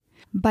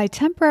By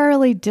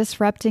temporarily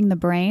disrupting the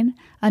brain,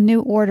 a new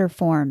order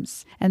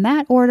forms, and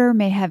that order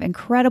may have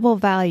incredible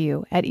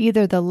value at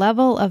either the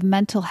level of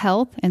mental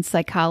health and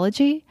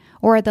psychology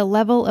or at the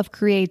level of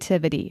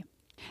creativity.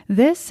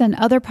 This and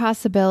other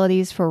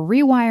possibilities for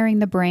rewiring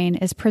the brain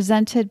is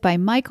presented by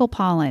Michael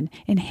Pollan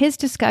in his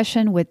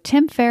discussion with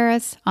Tim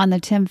Ferriss on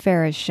The Tim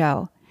Ferriss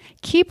Show.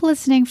 Keep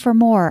listening for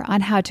more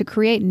on how to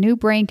create new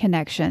brain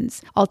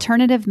connections,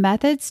 alternative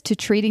methods to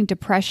treating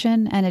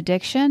depression and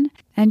addiction,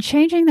 and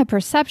changing the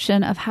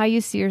perception of how you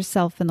see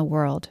yourself in the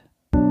world.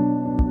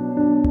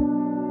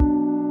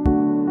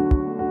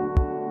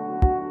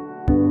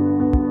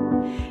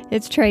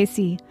 It's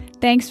Tracy.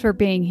 Thanks for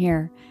being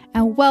here,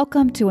 and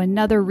welcome to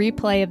another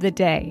replay of the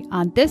day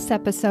on this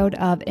episode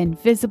of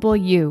Invisible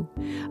You,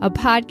 a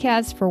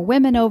podcast for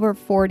women over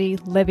 40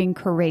 living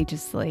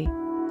courageously.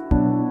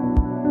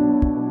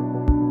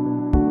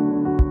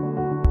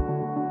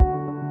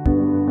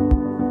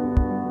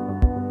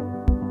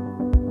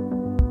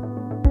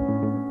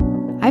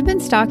 I've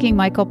been stalking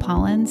Michael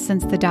Pollan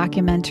since the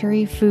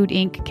documentary Food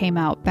Inc. came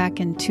out back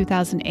in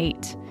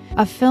 2008,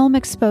 a film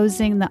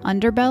exposing the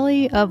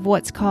underbelly of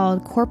what's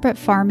called corporate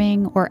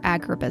farming or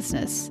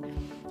agribusiness.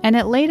 And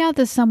it laid out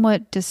the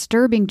somewhat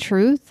disturbing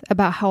truth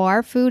about how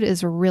our food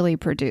is really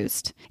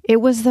produced.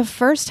 It was the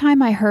first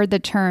time I heard the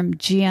term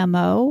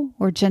GMO,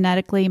 or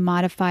genetically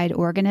modified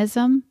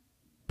organism.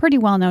 Pretty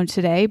well known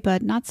today,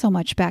 but not so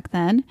much back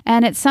then.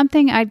 And it's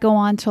something I'd go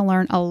on to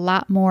learn a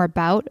lot more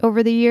about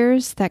over the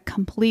years that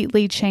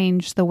completely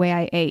changed the way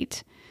I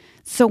ate.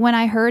 So when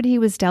I heard he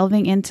was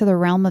delving into the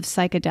realm of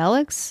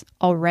psychedelics,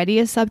 already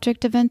a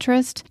subject of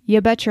interest,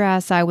 you bet your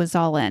ass I was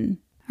all in.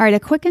 All right, a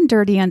quick and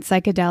dirty on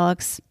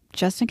psychedelics,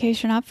 just in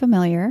case you're not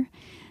familiar.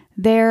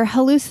 They're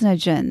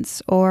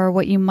hallucinogens, or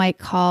what you might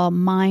call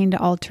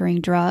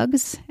mind-altering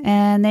drugs,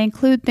 and they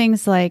include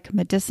things like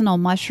medicinal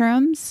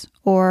mushrooms,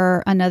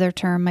 or another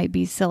term might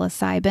be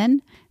psilocybin,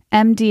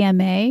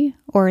 MDMA,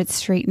 or its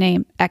straight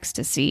name,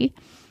 ecstasy,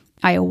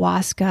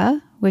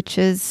 ayahuasca, which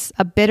is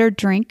a bitter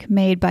drink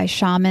made by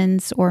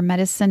shamans or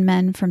medicine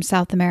men from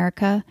South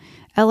America,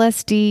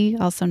 LSD,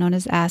 also known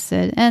as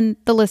acid, and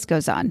the list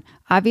goes on.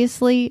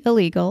 Obviously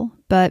illegal,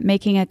 but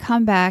making a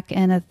comeback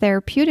in a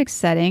therapeutic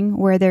setting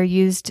where they're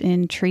used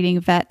in treating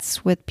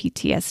vets with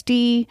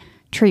PTSD,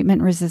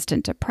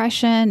 treatment-resistant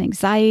depression,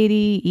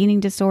 anxiety, eating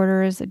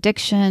disorders,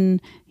 addiction.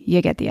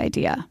 You get the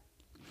idea.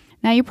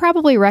 Now, you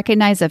probably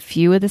recognize a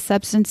few of the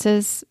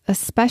substances,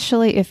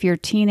 especially if your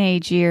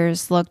teenage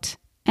years looked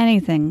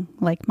anything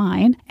like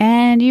mine,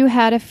 and you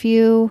had a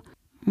few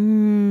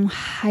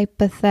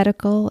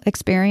hypothetical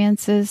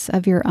experiences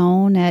of your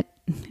own at,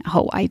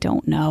 I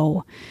don't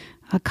know,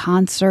 a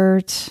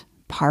concert,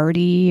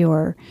 party,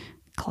 or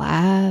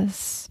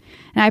class.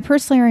 And I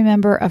personally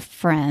remember a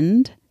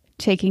friend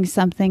taking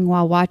something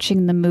while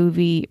watching the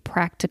movie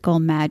Practical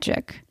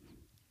Magic.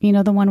 You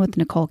know, the one with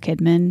Nicole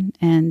Kidman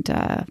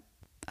and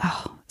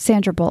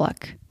Sandra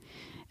Bullock.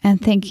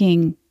 And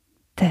thinking,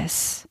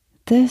 this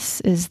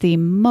is the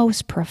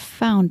most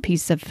profound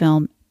piece of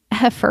film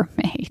ever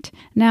made.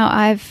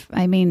 Now,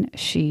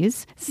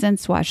 she's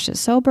since watched it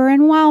sober,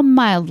 and while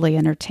mildly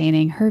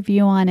entertaining, her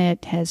view on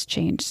it has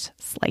changed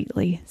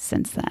slightly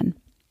since then.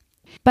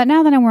 But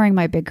now that I'm wearing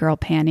my big girl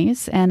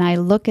panties and I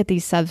look at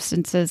these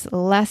substances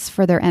less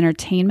for their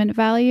entertainment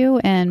value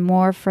and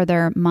more for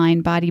their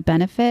mind-body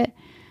benefit,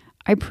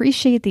 I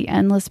appreciate the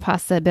endless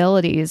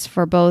possibilities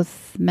for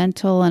both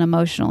mental and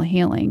emotional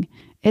healing.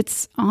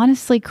 It's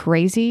honestly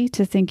crazy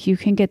to think you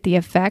can get the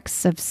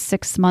effects of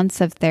 6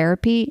 months of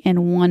therapy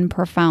in one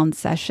profound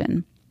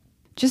session.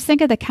 Just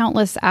think of the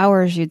countless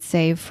hours you'd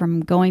save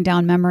from going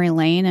down memory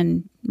lane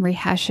and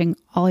rehashing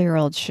all your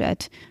old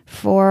shit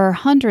for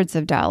hundreds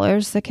of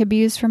dollars that could be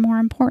used for more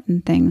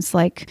important things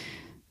like,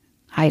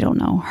 I don't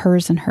know,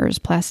 hers and hers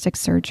plastic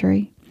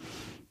surgery.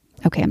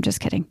 Okay, I'm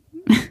just kidding.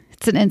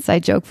 It's an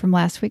inside joke from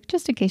last week,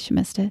 just in case you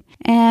missed it.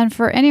 And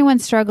for anyone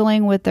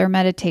struggling with their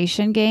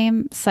meditation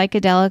game,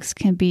 psychedelics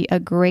can be a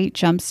great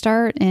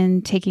jumpstart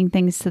in taking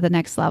things to the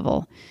next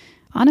level.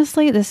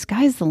 Honestly, the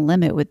sky's the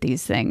limit with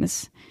these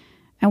things.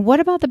 And what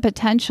about the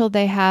potential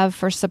they have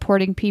for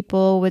supporting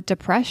people with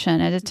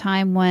depression at a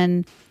time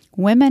when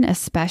women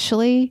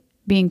especially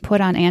being put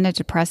on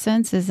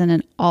antidepressants is in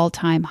an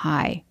all-time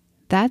high?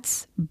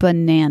 That's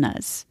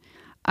bananas.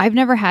 I've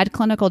never had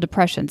clinical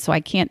depression, so I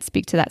can't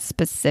speak to that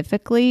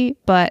specifically,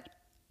 but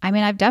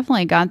I've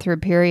definitely gone through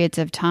periods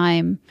of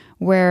time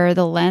where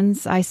the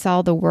lens I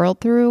saw the world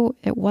through,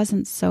 it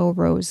wasn't so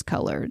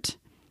rose-colored.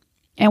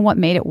 And what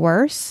made it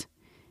worse?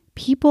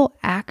 People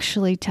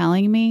actually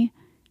telling me,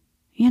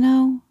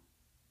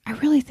 I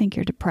really think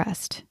you're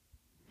depressed.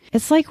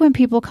 It's like when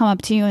people come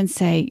up to you and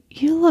say,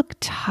 you look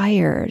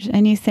tired,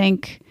 and you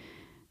think,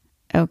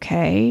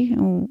 okay,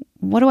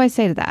 what do I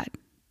say to that?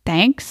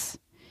 Thanks?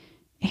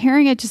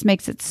 Hearing it just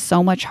makes it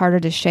so much harder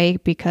to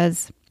shake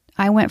because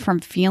I went from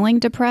feeling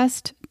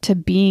depressed to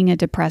being a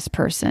depressed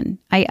person.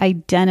 I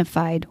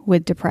identified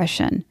with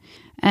depression.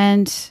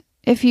 And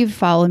If you've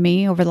followed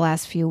me over the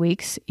last few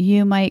weeks,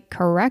 you might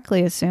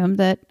correctly assume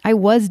that I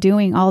was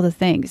doing all the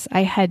things.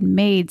 I had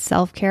made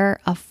self-care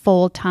a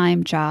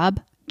full-time job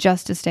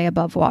just to stay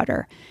above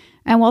water.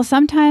 And while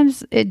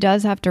sometimes it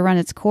does have to run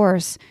its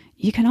course,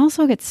 you can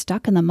also get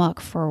stuck in the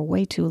muck for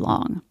way too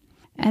long.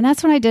 And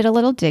that's when I did a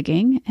little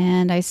digging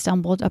and I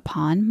stumbled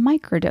upon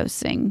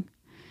microdosing.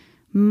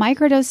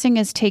 Microdosing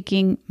is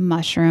taking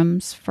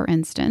mushrooms, for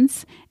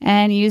instance,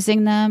 and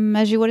using them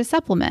as you would a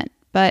supplement,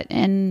 but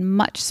in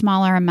much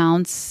smaller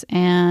amounts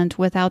and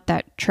without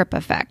that trip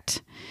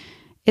effect.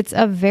 It's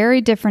a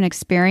very different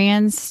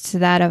experience to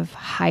that of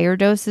higher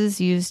doses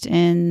used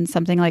in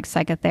something like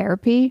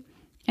psychotherapy.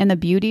 And the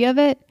beauty of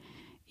it,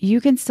 you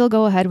can still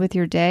go ahead with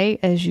your day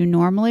as you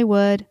normally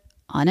would,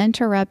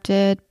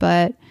 uninterrupted,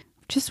 but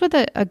just with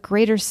a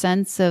greater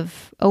sense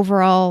of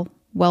overall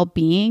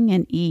well-being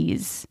and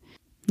ease.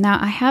 Now,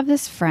 I have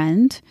this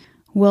friend,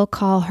 we'll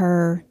call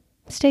her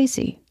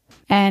Stacy.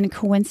 And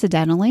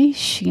coincidentally,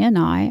 she and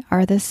I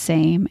are the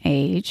same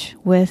age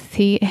with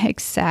the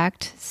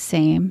exact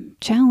same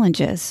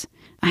challenges.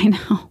 I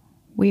know,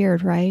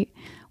 weird, right?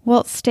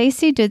 Well,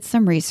 Stacy did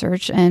some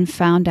research and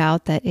found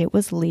out that it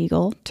was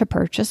legal to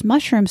purchase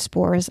mushroom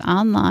spores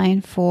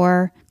online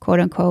for quote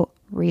unquote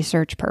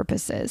research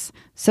purposes.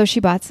 So she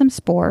bought some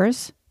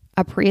spores,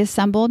 a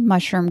pre-assembled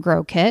mushroom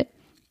grow kit,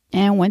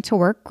 and went to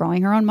work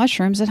growing her own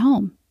mushrooms at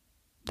home.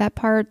 That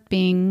part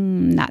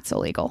being not so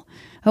legal.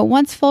 But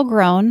once full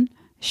grown,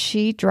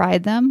 she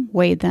dried them,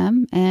 weighed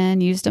them,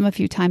 and used them a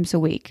few times a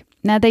week.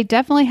 Now, they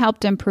definitely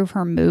helped improve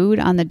her mood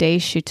on the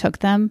days she took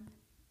them,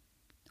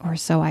 or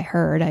so I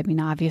heard. I mean,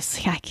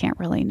 obviously, I can't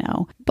really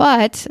know.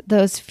 But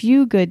those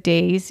few good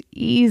days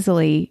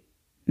easily,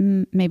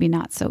 maybe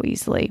not so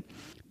easily,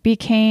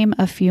 became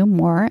a few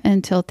more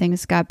until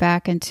things got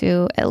back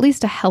into at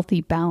least a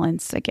healthy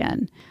balance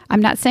again. I'm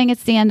not saying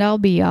it's the end-all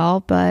be-all,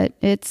 but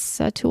it's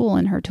a tool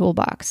in her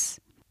toolbox.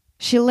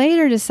 She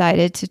later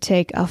decided to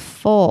take a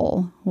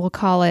full, we'll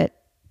call it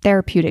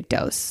therapeutic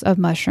dose of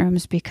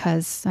mushrooms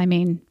because, I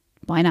mean,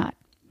 why not?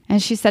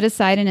 And she set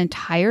aside an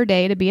entire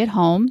day to be at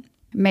home,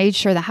 made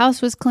sure the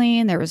house was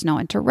clean, there was no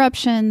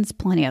interruptions,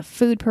 plenty of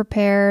food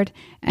prepared,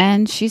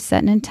 and she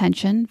set an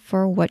intention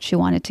for what she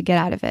wanted to get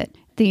out of it.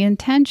 The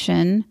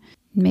intention,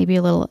 maybe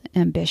a little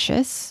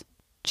ambitious,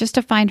 just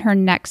to find her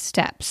next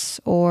steps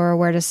or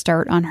where to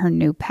start on her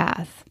new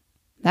path.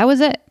 That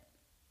was it.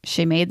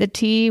 She made the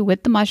tea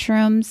with the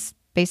mushrooms,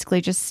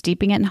 basically just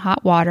steeping it in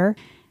hot water,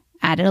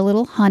 added a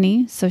little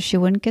honey so she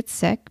wouldn't get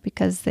sick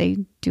because they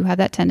do have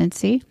that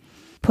tendency,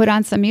 put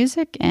on some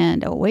music,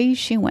 and away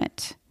she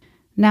went.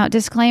 Now,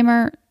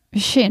 disclaimer,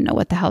 she didn't know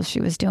what the hell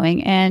she was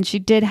doing, and she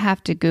did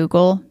have to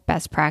Google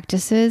best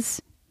practices.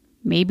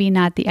 Maybe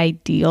not the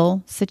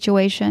ideal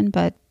situation,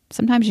 but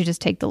sometimes you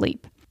just take the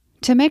leap.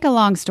 To make a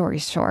long story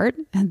short,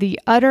 the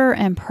utter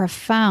and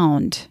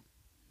profound,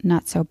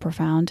 not so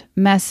profound,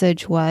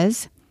 message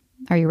was,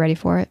 are you ready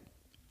for it?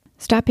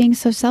 Stop being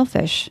so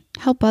selfish,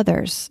 help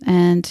others,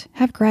 and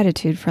have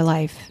gratitude for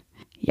life.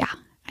 Yeah,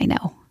 I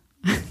know.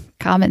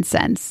 Common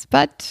sense,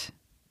 but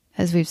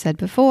as we've said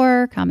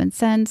before, common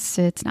sense,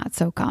 it's not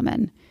so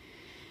common.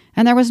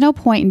 And there was no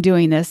point in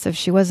doing this if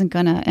she wasn't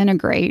going to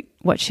integrate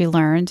what she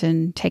learned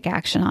and take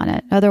action on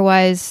it.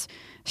 Otherwise,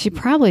 she'd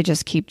probably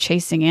just keep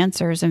chasing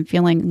answers and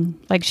feeling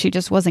like she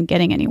just wasn't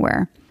getting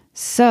anywhere.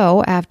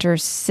 So after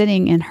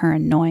sitting in her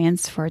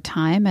annoyance for a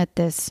time at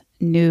this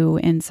new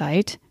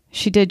insight,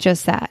 she did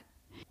just that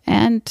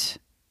and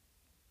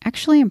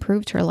actually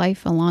improved her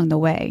life along the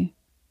way.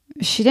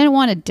 She didn't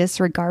want to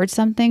disregard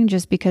something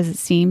just because it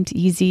seemed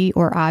easy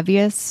or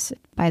obvious.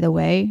 By the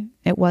way,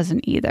 it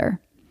wasn't either.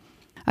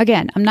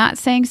 Again, I'm not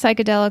saying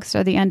psychedelics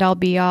are the end-all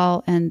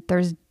be-all, and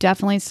there's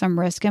definitely some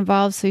risk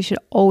involved, so you should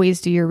always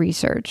do your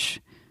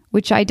research,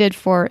 which I did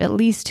for at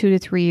least 2 to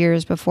 3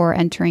 years before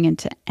entering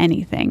into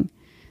anything.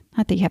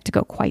 Not that you have to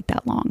go quite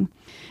that long.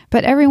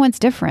 But everyone's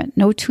different.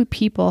 No two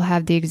people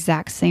have the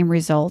exact same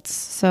results.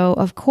 So,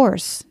 of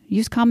course,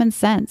 use common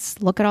sense.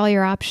 Look at all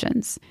your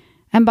options.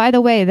 And by the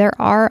way, there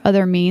are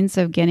other means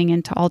of getting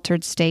into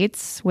altered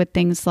states with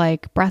things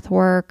like breath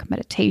work,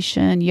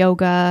 meditation,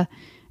 yoga,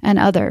 and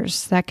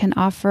others that can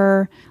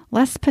offer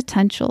less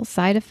potential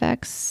side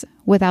effects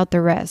without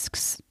the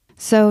risks.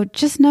 So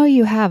just know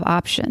you have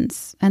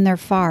options, and they're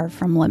far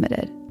from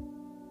limited.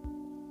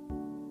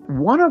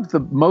 One of the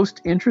most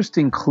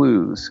interesting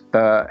clues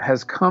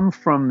has come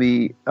from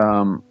the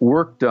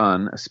work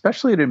done,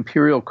 especially at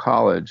Imperial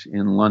College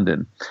in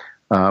London,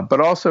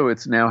 but also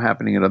it's now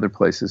happening at other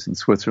places in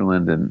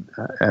Switzerland and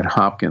at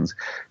Hopkins,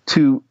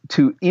 to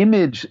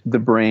image the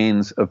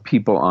brains of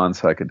people on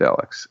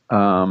psychedelics.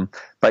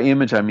 By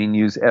image, I mean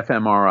use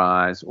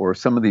fMRIs or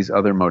some of these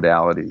other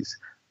modalities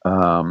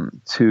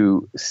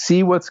to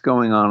see what's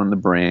going on in the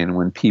brain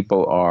when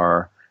people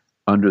are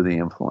under the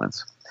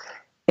influence.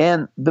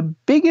 And the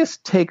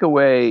biggest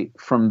takeaway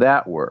from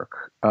that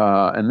work,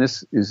 and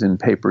this is in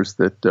papers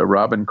that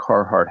Robin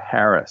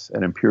Carhart-Harris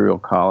at Imperial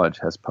College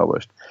has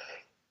published,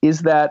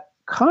 is that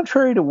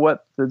contrary to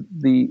what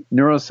the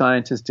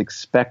neuroscientist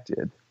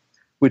expected,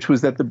 which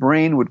was that the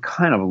brain would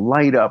kind of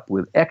light up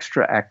with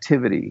extra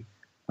activity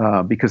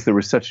because there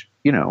was such,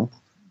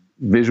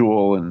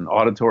 visual and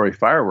auditory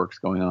fireworks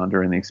going on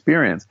during the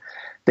experience.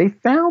 They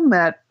found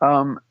that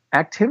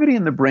activity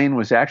in the brain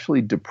was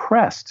actually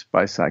depressed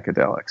by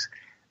psychedelics,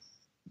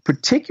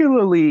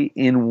 particularly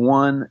in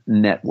one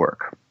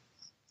network.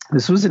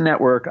 This was a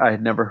network I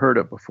had never heard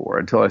of before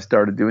until I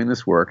started doing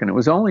this work, and it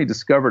was only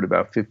discovered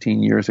about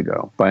 15 years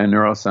ago by a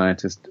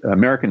neuroscientist,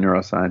 American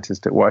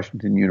neuroscientist at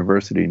Washington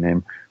University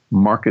named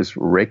Marcus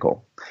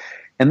Raichle.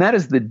 And that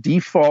is the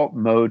default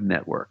mode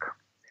network.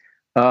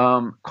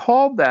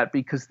 Called that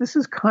because this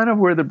is kind of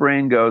where the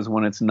brain goes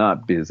when it's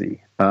not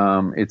busy.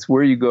 It's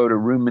where you go to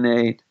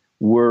ruminate,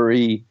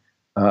 worry,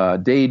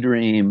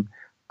 daydream.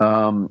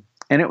 And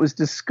it was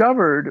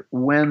discovered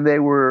when they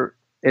were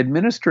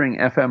administering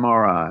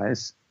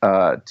fMRIs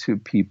to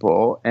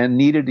people and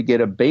needed to get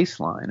a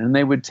baseline. And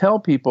they would tell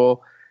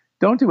people,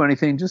 don't do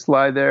anything, just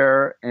lie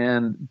there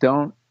and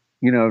don't,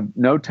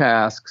 no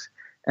tasks.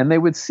 And they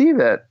would see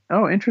that,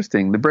 oh,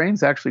 interesting, the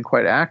brain's actually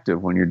quite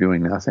active when you're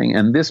doing nothing.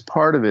 And this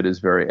part of it is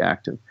very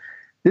active.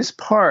 This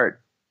part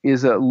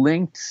is a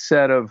linked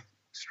set of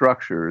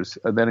structures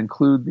that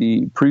include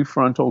the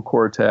prefrontal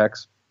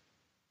cortex,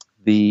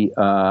 the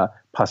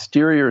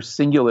posterior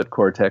cingulate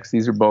cortex.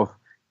 These are both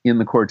in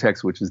the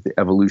cortex, which is the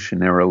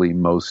evolutionarily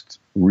most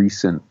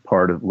recent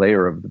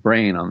layer of the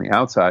brain on the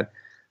outside.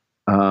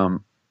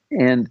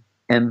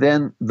 And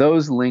then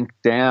those link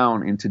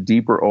down into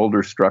deeper,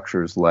 older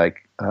structures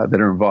like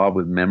that are involved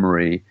with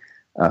memory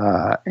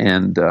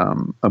and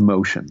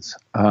emotions.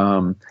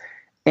 And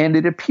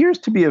it appears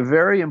to be a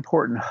very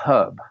important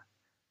hub.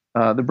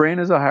 The brain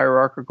is a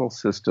hierarchical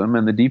system,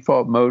 and the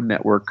default mode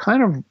network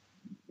kind of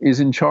is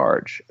in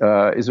charge,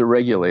 is a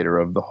regulator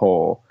of the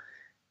whole.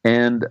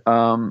 And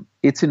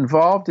it's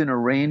involved in a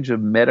range of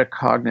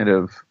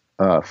metacognitive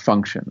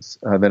functions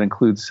that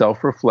include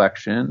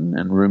self-reflection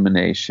and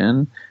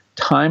rumination,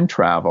 time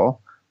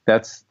travel,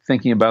 that's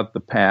thinking about the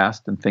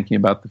past and thinking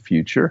about the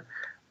future.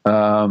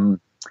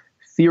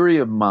 Theory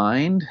of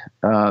mind,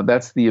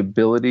 that's the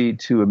ability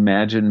to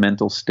imagine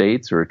mental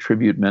states or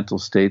attribute mental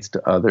states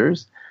to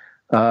others.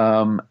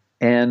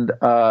 And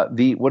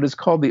what is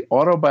called the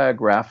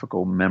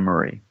autobiographical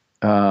memory,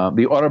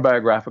 the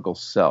autobiographical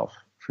self,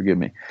 forgive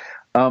me.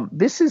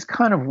 This is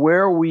kind of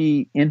where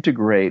we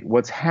integrate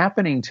what's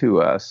happening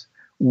to us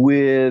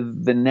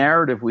with the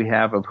narrative we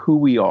have of who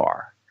we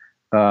are.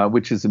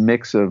 Which is a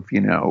mix of,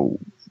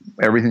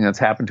 everything that's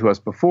happened to us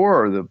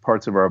before or the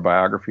parts of our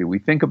biography we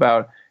think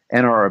about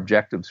and our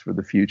objectives for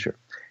the future.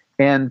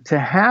 And to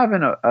have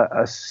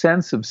a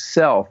sense of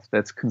self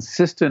that's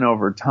consistent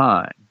over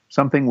time,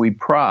 something we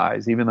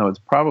prize, even though it's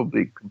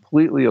probably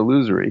completely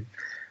illusory,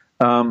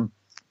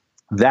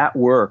 that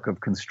work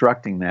of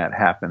constructing that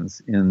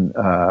happens in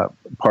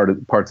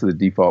parts of the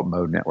default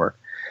mode network.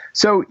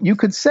 So you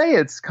could say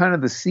it's kind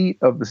of the seat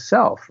of the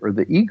self or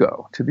the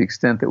ego to the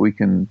extent that we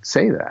can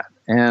say that.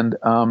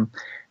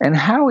 And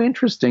how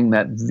interesting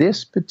that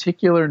this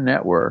particular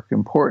network,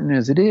 important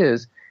as it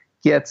is,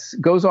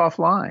 goes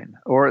offline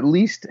or at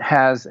least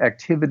has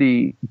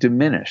activity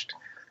diminished.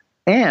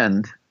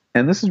 And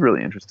this is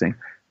really interesting,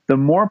 the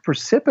more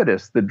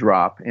precipitous the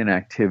drop in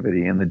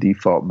activity in the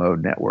default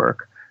mode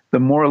network, the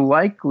more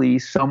likely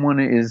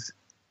someone is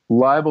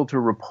liable to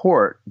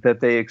report that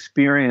they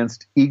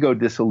experienced ego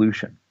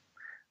dissolution.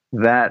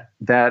 That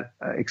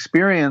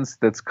experience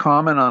that's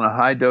common on a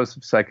high dose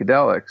of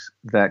psychedelics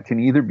that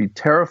can either be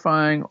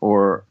terrifying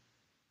or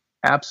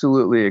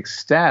absolutely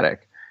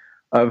ecstatic,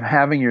 of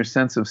having your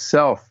sense of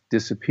self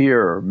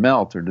disappear or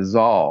melt or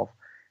dissolve,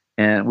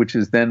 and which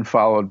is then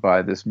followed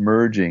by this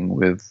merging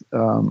with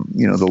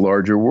the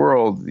larger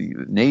world, the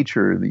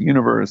nature, the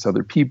universe,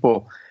 other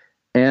people,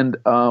 and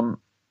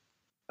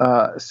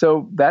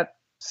so that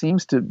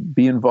seems to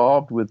be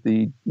involved with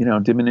the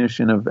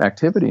diminution of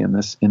activity in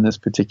this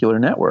particular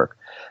network.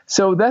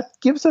 So that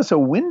gives us a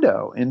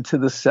window into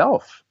the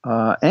self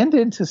and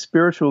into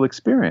spiritual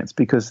experience,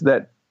 because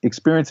that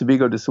experience of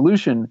ego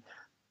dissolution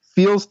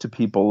feels to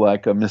people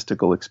like a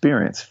mystical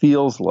experience,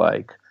 feels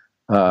like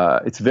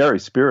it's very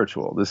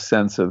spiritual, this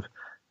sense of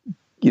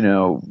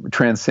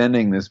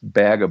transcending this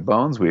bag of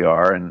bones we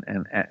are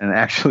and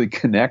actually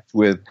connect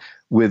with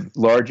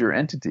larger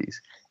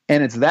entities.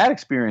 And it's that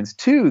experience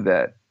too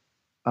that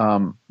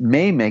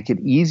may make it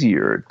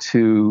easier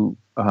to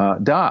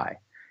die,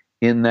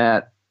 in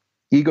that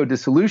ego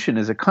dissolution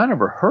is a kind of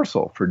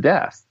rehearsal for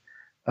death,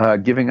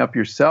 giving up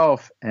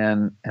yourself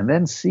and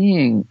then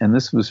seeing, and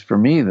this was for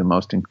me the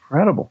most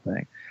incredible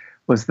thing,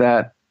 was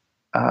that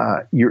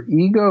your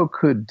ego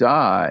could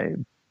die,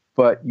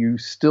 but you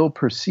still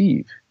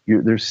perceive.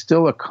 There's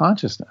still a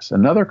consciousness,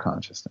 another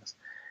consciousness.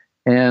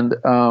 And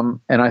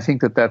I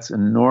think that that's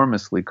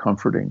enormously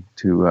comforting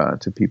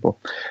to people.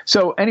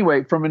 So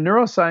anyway, from a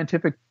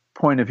neuroscientific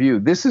point of view,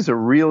 this is a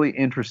really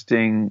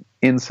interesting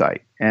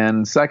insight,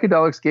 and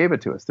psychedelics gave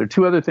it to us. There are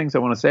two other things I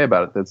want to say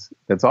about it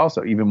that's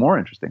also even more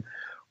interesting.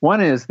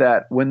 One is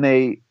that when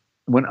they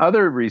when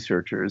other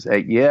researchers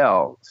at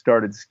Yale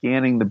started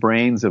scanning the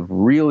brains of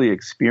really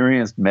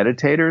experienced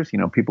meditators,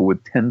 people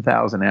with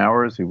 10,000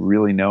 hours who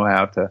really know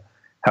how to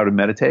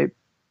meditate,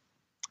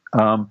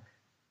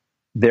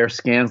 their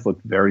scans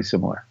looked very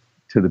similar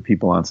to the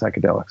people on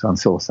psychedelics, on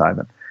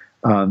psilocybin.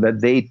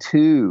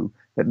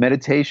 That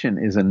meditation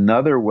is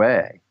another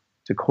way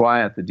to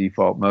quiet the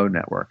default mode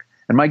network.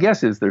 And my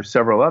guess is there's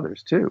several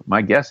others too.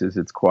 My guess is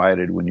it's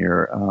quieted when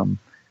you're,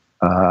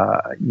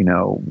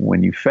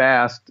 when you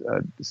fast,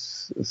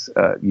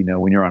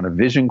 when you're on a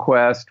vision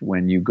quest,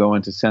 when you go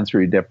into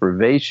sensory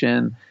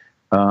deprivation.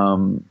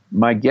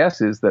 My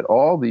guess is that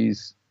all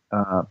these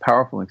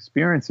powerful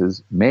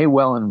experiences may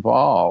well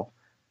involve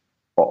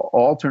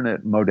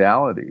alternate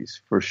modalities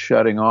for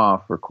shutting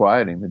off or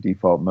quieting the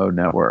default mode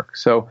network.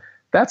 So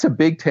that's a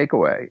big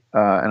takeaway,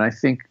 and I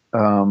think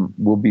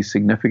will be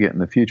significant in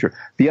the future.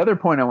 The other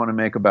point I want to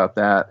make about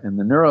that in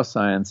the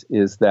neuroscience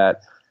is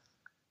that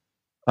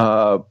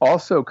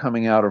also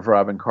coming out of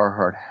Robin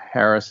Carhart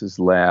Harris's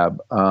lab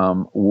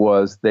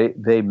was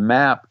they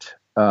mapped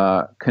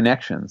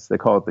connections. They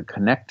call it the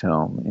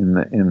connectome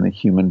in the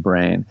human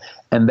brain,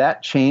 and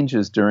that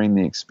changes during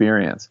the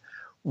experience.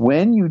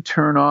 When you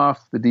turn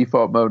off the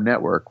default mode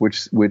network,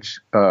 which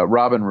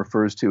Robin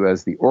refers to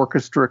as the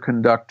orchestra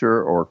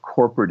conductor or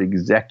corporate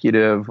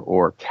executive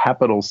or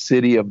capital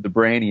city of the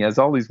brain, he has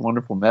all these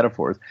wonderful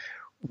metaphors.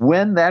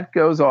 When that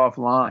goes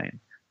offline,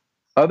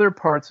 other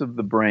parts of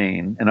the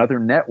brain and other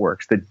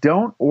networks that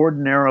don't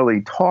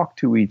ordinarily talk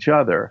to each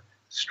other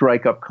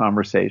strike up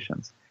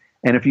conversations.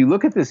 And if you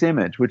look at this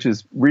image, which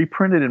is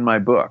reprinted in my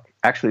book,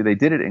 actually they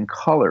did it in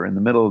color in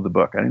the middle of the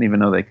book. I didn't even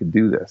know they could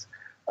do this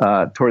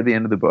toward the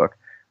end of the book.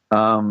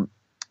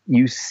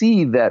 You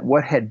see that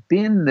what had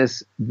been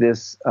this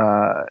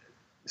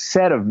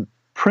set of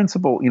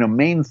principal,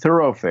 main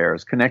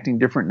thoroughfares connecting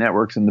different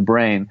networks in the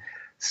brain,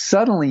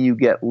 suddenly you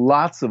get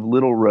lots of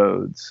little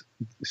roads,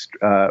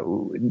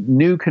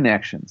 new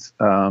connections,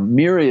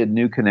 myriad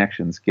new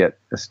connections get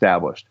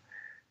established.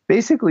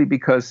 Basically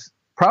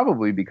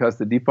probably because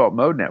the default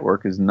mode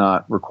network is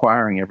not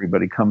requiring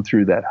everybody come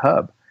through that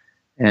hub.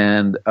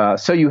 And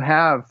so you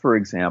have, for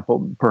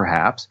example,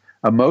 perhaps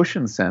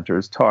emotion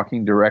centers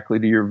talking directly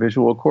to your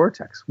visual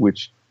cortex,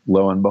 which,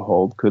 lo and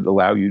behold, could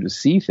allow you to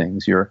see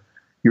things you're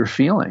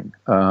feeling.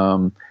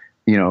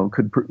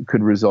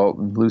 Could result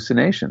in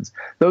hallucinations.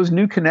 Those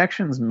new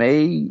connections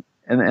may,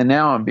 and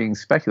now I'm being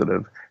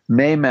speculative,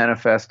 may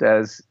manifest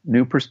as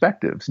new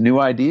perspectives,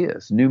 new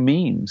ideas, new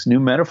memes, new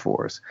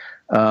metaphors.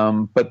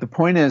 But the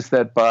point is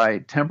that by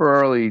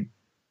temporarily,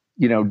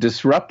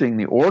 disrupting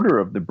the order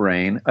of the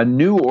brain, a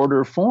new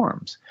order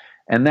forms.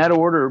 And that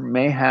order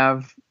may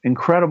have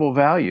incredible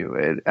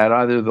value at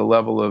either the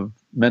level of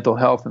mental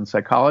health and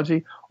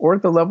psychology or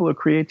at the level of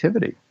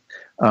creativity.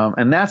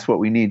 And that's what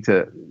we need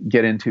to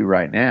get into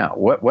right now.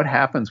 What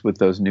happens with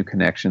those new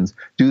connections?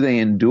 Do they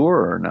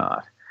endure or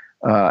not?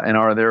 And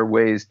are there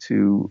ways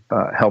to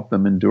help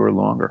them endure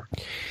longer?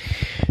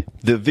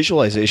 The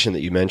visualization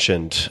that you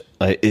mentioned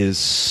is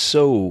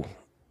so...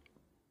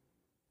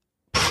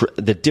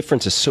 the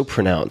difference is so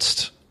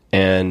pronounced.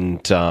 And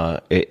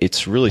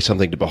it's really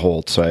something to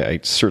behold. So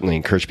I certainly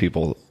encourage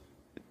people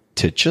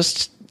to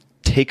just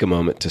take a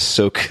moment to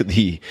soak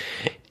the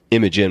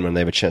image in when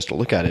they have a chance to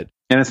look at it.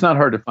 And it's not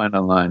hard to find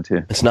online,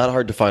 too. It's not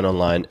hard to find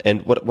online.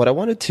 And what I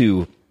wanted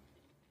to,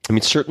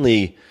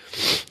 certainly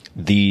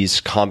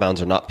these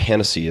compounds are not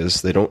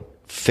panaceas. They don't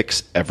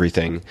fix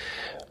everything.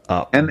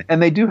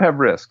 And they do have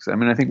risks.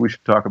 I think we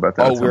should talk about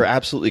that. Oh, we're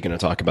absolutely going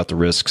to talk about the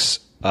risks.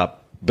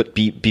 But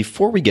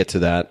before we get to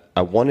that,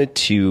 I wanted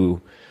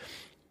to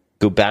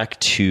go back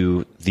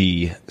to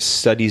the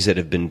studies that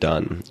have been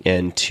done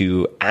and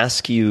to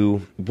ask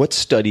you what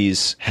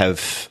studies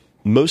have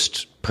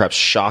most perhaps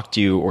shocked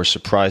you or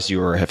surprised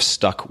you or have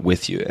stuck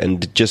with you.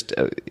 And just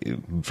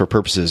for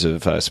purposes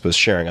of, I suppose,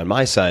 sharing on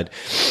my side,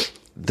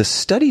 the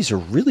studies are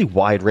really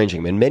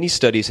wide-ranging. Many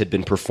studies had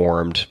been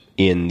performed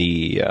in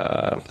the,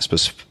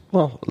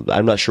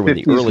 I'm not sure when,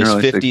 the early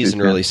 50s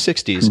and early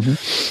 60s,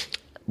 mm-hmm.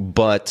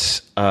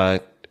 But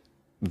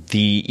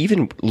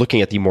even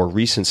looking at the more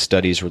recent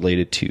studies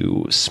related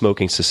to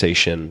smoking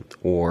cessation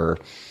or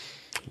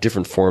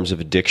different forms of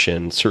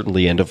addiction,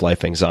 certainly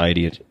end-of-life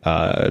anxiety,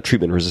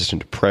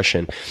 treatment-resistant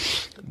depression,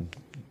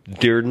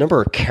 there are a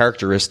number of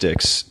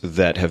characteristics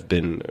that have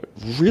been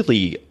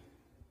really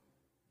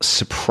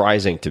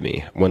surprising to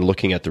me when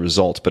looking at the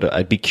results. But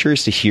I'd be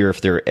curious to hear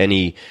if there are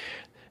any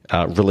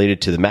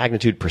related to the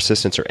magnitude,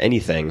 persistence, or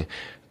anything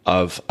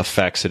of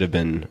effects that have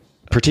been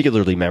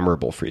particularly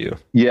memorable for you.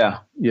 Yeah.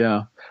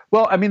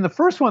 Well, the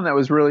first one that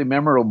was really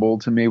memorable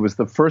to me was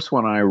the first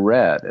one I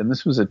read, and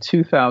this was a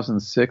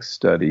 2006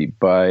 study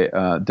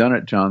done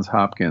at Johns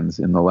Hopkins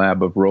in the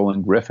lab of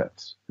Roland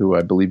Griffiths, who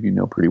I believe you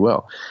know pretty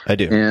well. I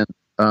do.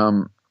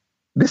 And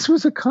this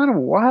was a kind of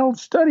wild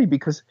study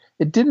because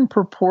it didn't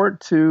purport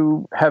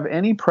to have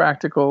any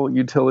practical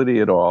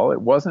utility at all.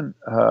 It wasn't.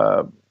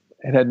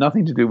 It had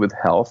nothing to do with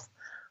health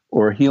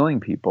or healing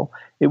people.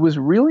 It was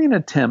really an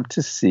attempt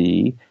to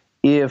see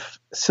if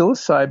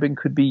psilocybin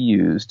could be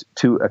used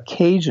to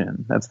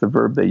occasion, that's the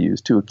verb they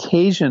use, to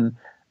occasion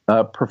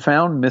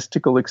profound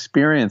mystical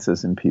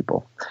experiences in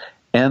people.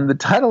 And the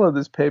title of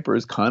this paper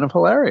is kind of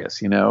hilarious.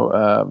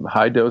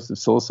 High dose of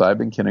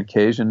psilocybin can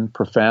occasion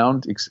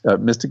profound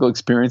mystical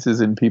experiences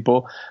in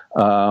people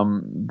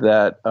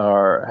that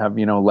have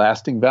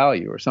lasting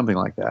value, or something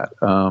like that.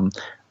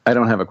 I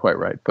don't have it quite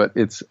right, but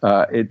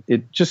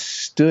it just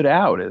stood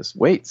out as,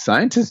 wait,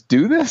 scientists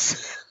do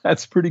this?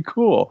 That's pretty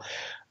cool.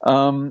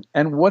 And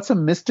what's a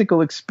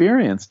mystical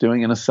experience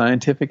doing in a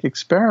scientific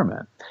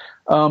experiment?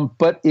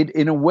 But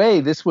in a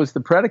way, this was the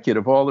predicate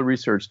of all the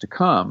research to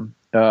come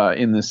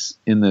in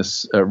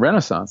this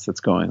renaissance that's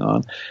going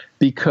on,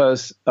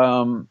 because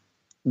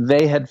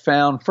they had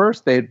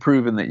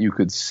proven that you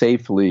could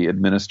safely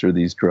administer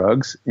these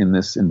drugs in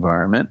this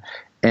environment,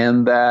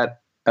 and that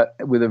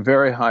with a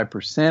very high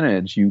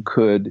percentage, you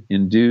could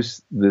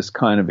induce this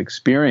kind of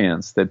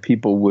experience that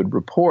people would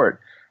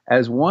report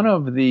as one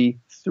of the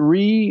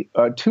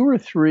two or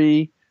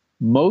three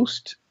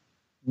most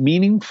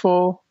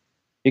meaningful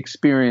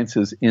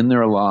experiences in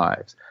their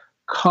lives,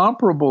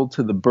 comparable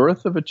to the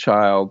birth of a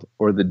child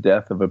or the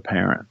death of a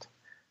parent.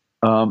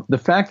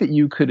 The fact that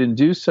you could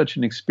induce such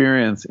an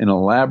experience in a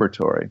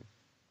laboratory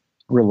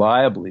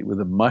reliably with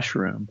a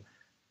mushroom,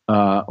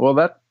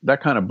 that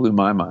kind of blew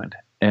my mind.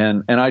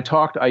 And I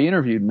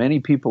interviewed many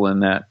people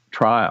in that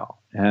trial,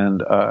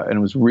 and it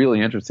was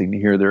really interesting to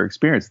hear their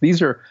experience.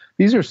 These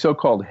are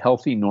so-called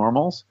healthy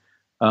normals,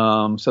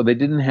 so they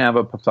didn't have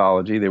a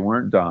pathology, they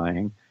weren't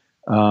dying,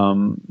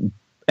 and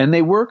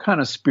they were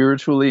kind of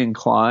spiritually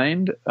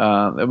inclined.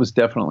 That was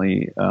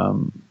definitely,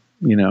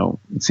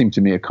 it seemed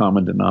to me a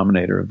common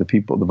denominator of the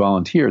people, the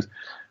volunteers,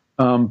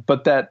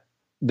 but that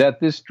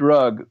this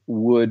drug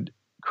would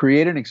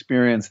create an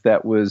experience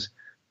that was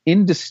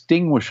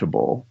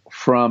indistinguishable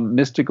from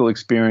mystical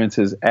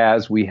experiences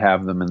as we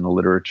have them in the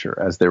literature,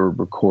 as they were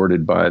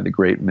recorded by the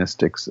great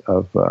mystics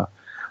of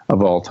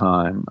all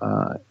time,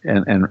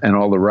 and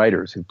all the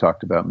writers who've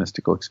talked about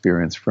mystical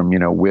experience, from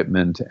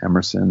Whitman to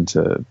Emerson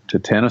to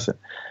Tennyson.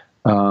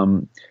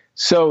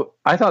 So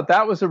I thought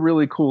that was a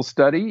really cool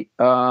study,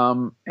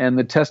 and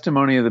the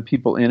testimony of the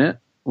people in it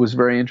was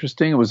very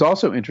interesting. It was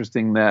also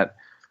interesting that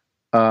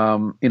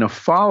in a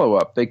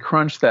follow-up, they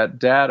crunched that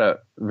data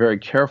very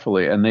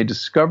carefully, and they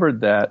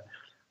discovered that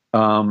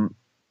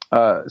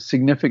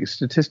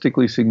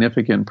statistically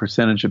significant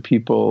percentage of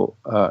people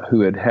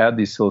who had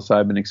these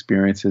psilocybin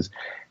experiences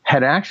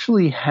had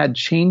actually had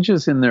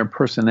changes in their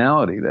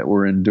personality that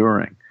were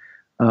enduring.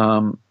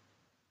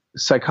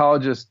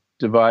 Psychologists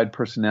divide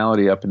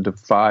personality up into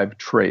 5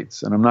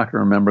 traits, and I'm not going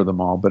to remember them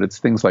all, but it's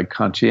things like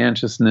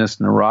conscientiousness,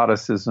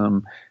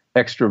 neuroticism,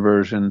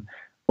 extroversion,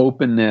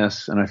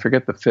 openness, and I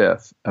forget the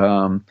 5th.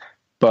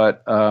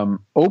 But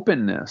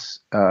openness,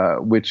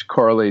 which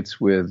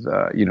correlates with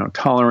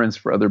tolerance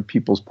for other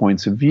people's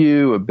points of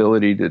view,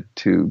 ability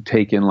to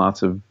take in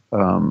lots of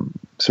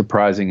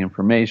surprising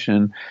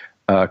information,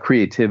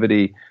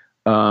 creativity,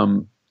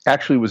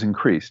 actually was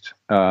increased,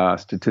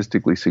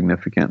 statistically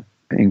significant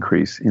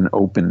increase in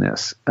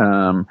openness.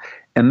 And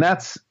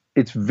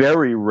it's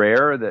very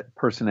rare that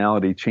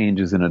personality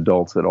changes in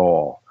adults at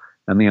all.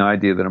 And the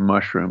idea that a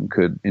mushroom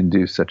could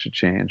induce such a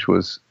change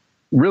was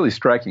really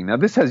striking. Now,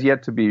 this has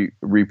yet to be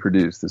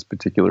reproduced, this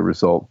particular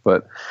result,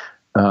 but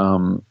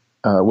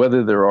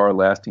whether there are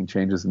lasting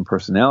changes in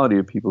personality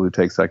of people who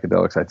take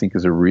psychedelics, I think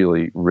is a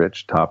really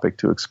rich topic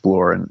to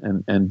explore,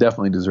 and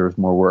definitely deserves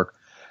more work.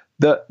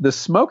 The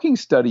smoking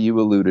study you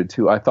alluded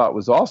to, I thought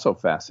was also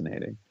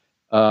fascinating.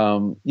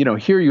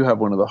 Here you have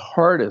one of the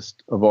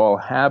hardest of all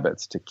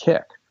habits to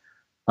kick.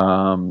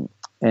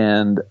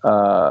 And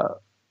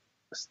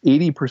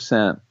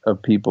 80%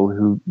 of people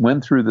who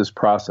went through this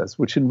process,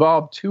 which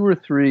involved 2 or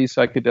 3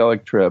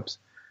 psychedelic trips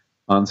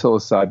on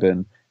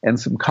psilocybin and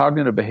some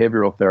cognitive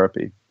behavioral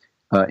therapy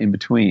in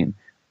between,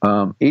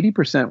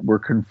 80% were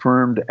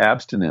confirmed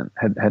abstinent,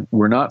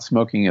 were not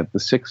smoking at the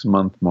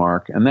 6-month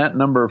mark, and that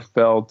number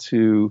fell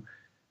to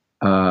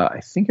I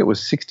think it was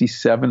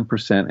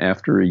 67%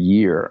 after a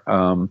year.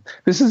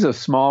 This is a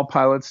small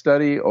pilot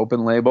study,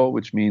 open label,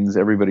 which means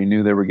everybody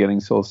knew they were getting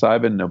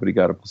psilocybin, nobody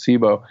got a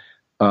placebo.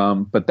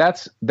 But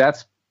that's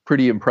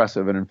pretty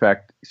impressive. And in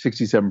fact,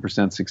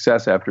 67%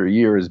 success after a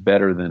year is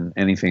better than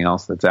anything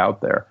else that's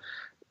out there.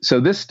 So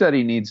this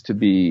study needs to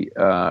be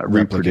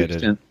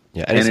reproduced. And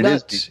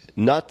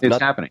it's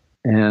happening.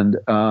 And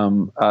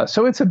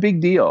so it's a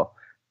big deal.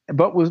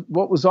 But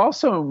what was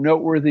also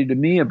noteworthy to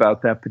me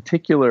about that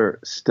particular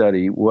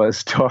study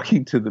was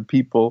talking to the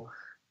people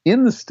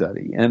in the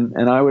study.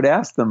 And I would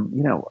ask them,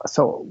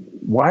 so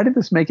why did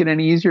this make it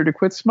any easier to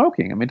quit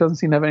smoking? I mean, it doesn't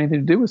seem to have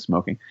anything to do with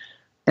smoking.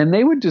 And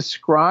they would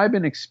describe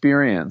an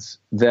experience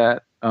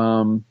that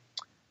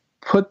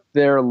put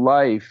their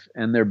life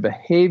and their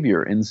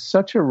behavior in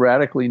such a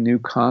radically new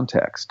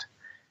context.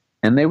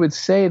 And they would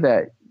say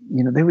that,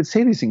 they would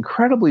say these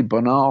incredibly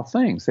banal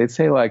things. They'd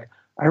say, like,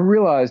 I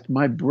realized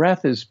my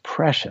breath is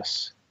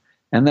precious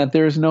and that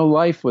there's no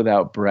life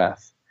without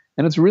breath.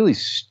 And it's really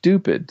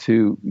stupid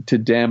to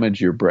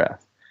damage your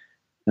breath.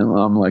 And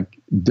I'm like,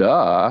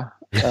 duh.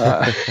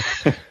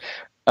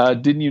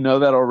 Didn't you know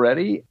that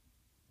already?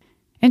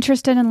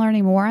 Interested in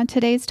learning more on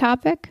today's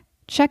topic?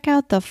 Check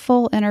out the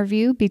full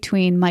interview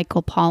between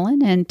Michael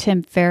Pollan and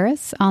Tim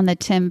Ferriss on The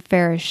Tim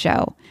Ferriss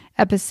Show,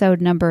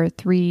 episode number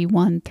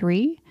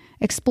 313,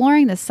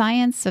 Exploring the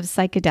Science of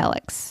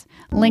Psychedelics.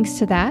 Links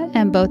to that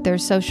and both their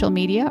social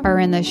media are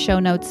in the show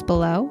notes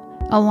below,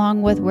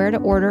 along with where to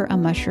order a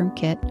mushroom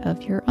kit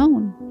of your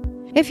own.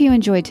 If you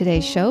enjoyed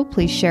today's show,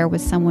 please share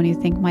with someone you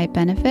think might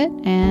benefit.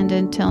 And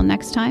until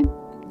next time,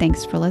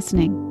 thanks for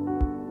listening.